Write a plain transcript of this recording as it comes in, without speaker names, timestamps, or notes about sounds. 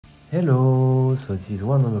Hello, so this is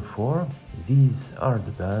one number 4. These are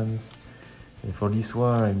the bands. And for this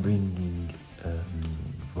one I'm bringing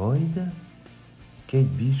Void,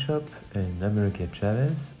 Kate Bishop and America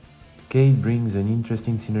Chavez. Kate brings an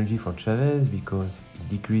interesting synergy for Chavez because it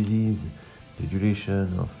decreases the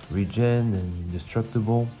duration of regen and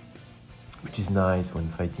indestructible, which is nice when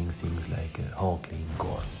fighting things like Hulkling,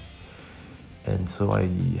 Gorr. And so I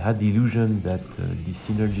had the illusion that this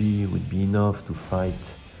synergy would be enough to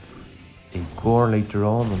fight a Gorr later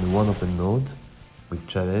on the one open node with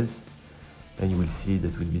Chavez, and you will see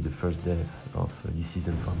that will be the first death of this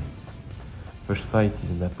season for me. First fight is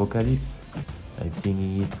an Apocalyse. I'm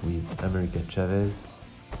taking it with America Chavez,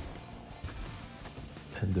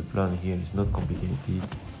 and the plan here is not complicated.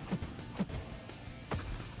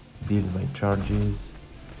 Build my charges,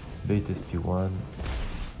 bait SP1,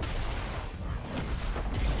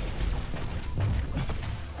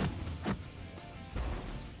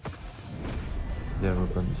 there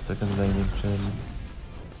open the second dimension,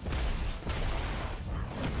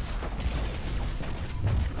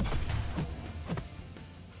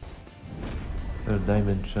 third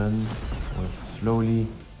dimension, we're slowly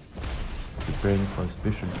preparing for a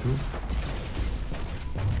special 2.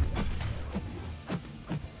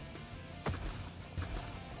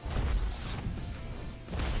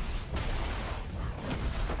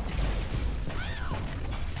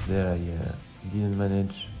 There I didn't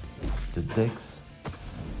manage the decks.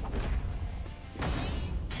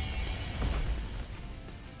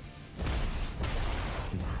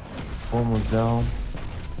 It's almost down.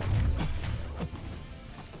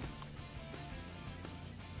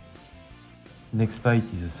 Next fight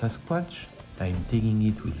is a Sasquatch. I'm taking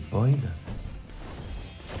it with Void.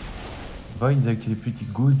 Void is actually pretty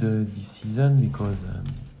good this season because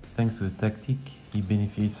thanks to the tactic he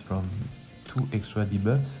benefits from 2 extra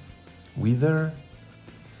debuffs, Wither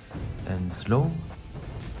and Slow,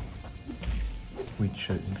 which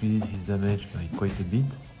increases his damage by quite a bit.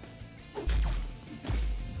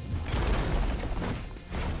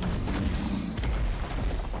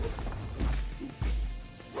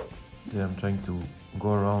 There I'm trying to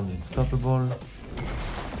go around unstoppable.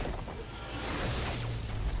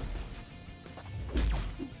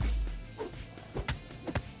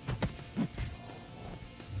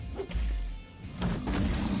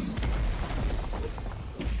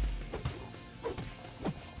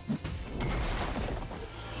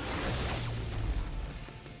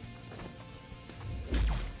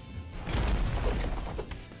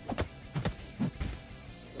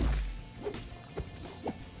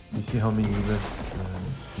 You see how many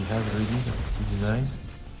debuffs he has already, that's pretty nice.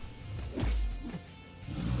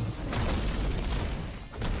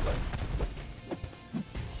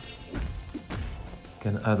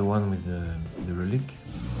 Can add one with the relic.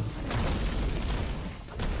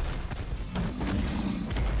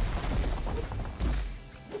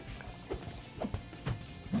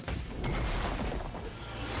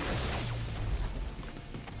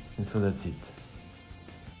 And so that's it.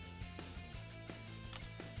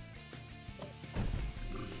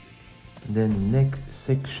 Then next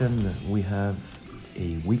section we have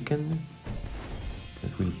a Wiccan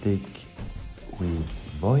that will take with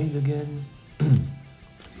Void again.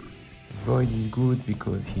 Void is good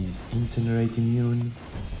because he's Incinerate immune,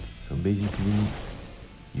 so basically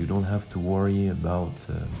you don't have to worry about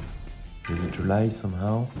the neutralize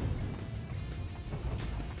somehow.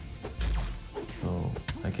 So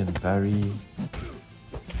I can parry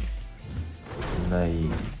my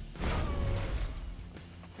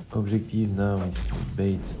objective now is to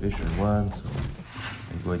bait special 1, so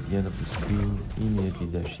I go at the end of the screen, immediately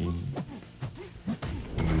dash in,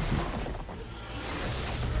 and repeat.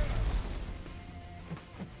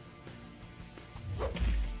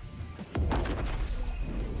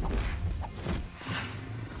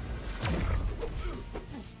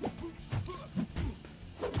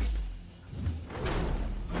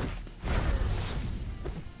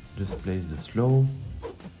 Just place the slow.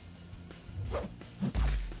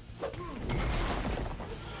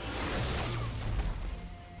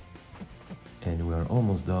 And we are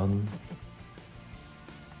almost done.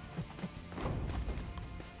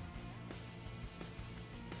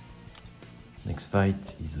 Next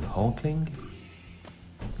fight is a Hulkling.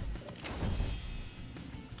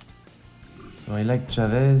 So I like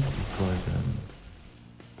Chavez because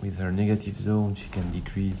with her negative zone she can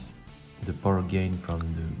decrease the power gain from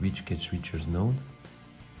the Reach Catch Reacher's node.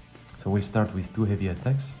 So we'll start with 2 heavy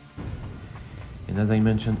attacks. And as I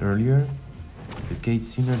mentioned earlier, the Kate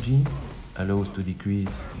synergy allows to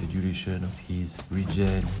decrease the duration of his regen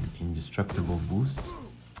and indestructible boosts,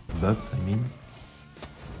 buffs I mean.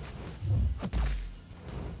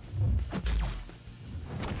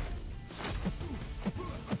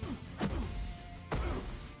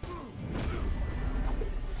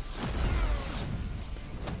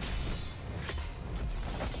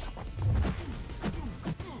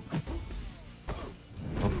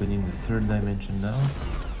 in the third dimension now.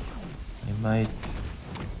 I might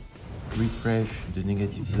refresh the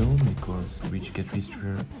negative zone because Rich Cat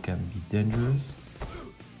Restore can be dangerous.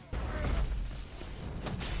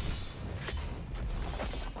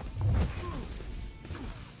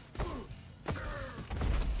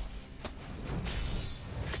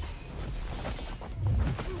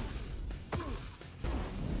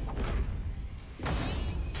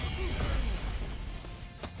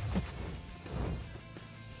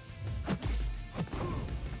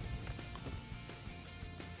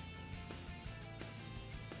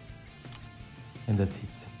 And that's it.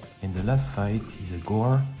 And the last fight is a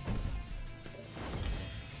Gorr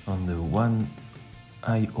on the one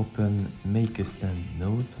eye open make a stand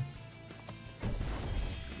node.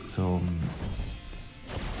 So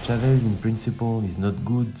Chavez in principle is not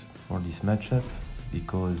good for this matchup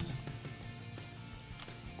because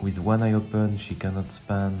with one eye open she cannot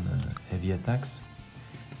spam heavy attacks.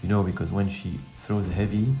 You know, because when she throws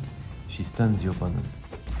heavy, she stuns the opponent.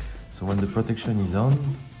 So when the protection is on,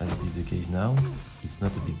 as it is the case now, it's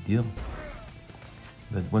not a big deal.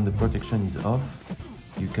 But when the protection is off,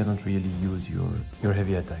 you cannot really use your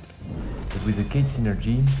heavy attack. But with the Kate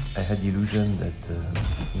synergy, I had the illusion that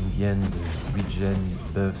in the end the regen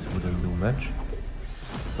buffs wouldn't do much.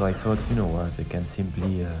 So I thought, you know what, I can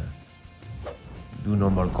simply do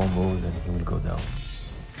normal combos and he will go down.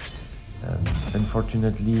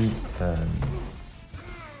 Unfortunately,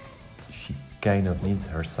 she kind of needs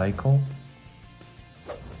her cycle.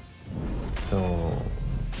 So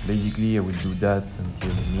basically I will do that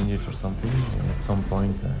until a minute or something, and at some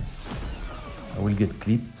point I will get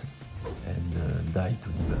clipped and die to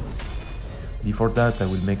debuffs. Before that I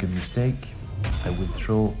will make a mistake. I will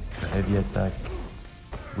throw a heavy attack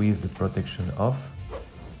with the protection off.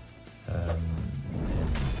 And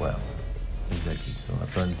well, exactly, so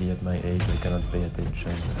apparently at my age I cannot pay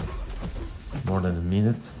attention more than a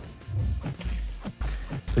minute.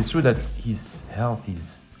 So it's true that his health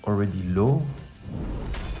is already low,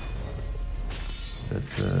 but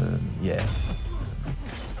yeah,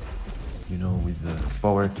 you know, with the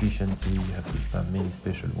power efficiency you have to spam many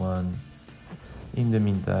special one. In the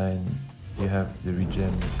meantime you have the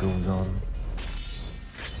regen that goes on.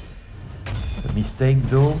 The mistake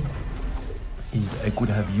though is I could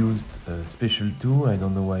have used special 2, I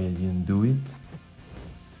don't know why I didn't do it.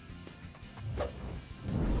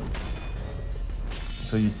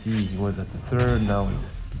 So you see, he was at the third, now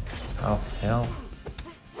he's half health.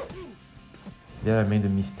 There I made a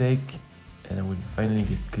mistake and I will finally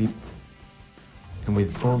get clipped. And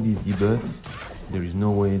with all these debuffs, there is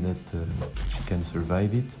no way that she can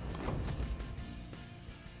survive it.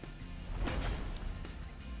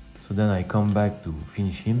 So then I come back to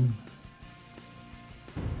finish him.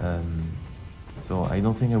 So I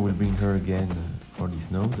don't think I will bring her again for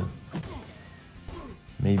this node.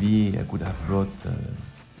 Maybe I could have brought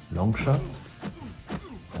Longshot,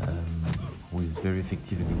 who is very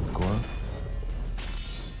effective against Gorr.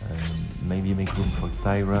 Maybe make room for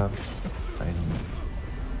Tyra, I don't know.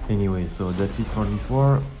 Anyway, so that's it for this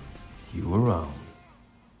war. See you around.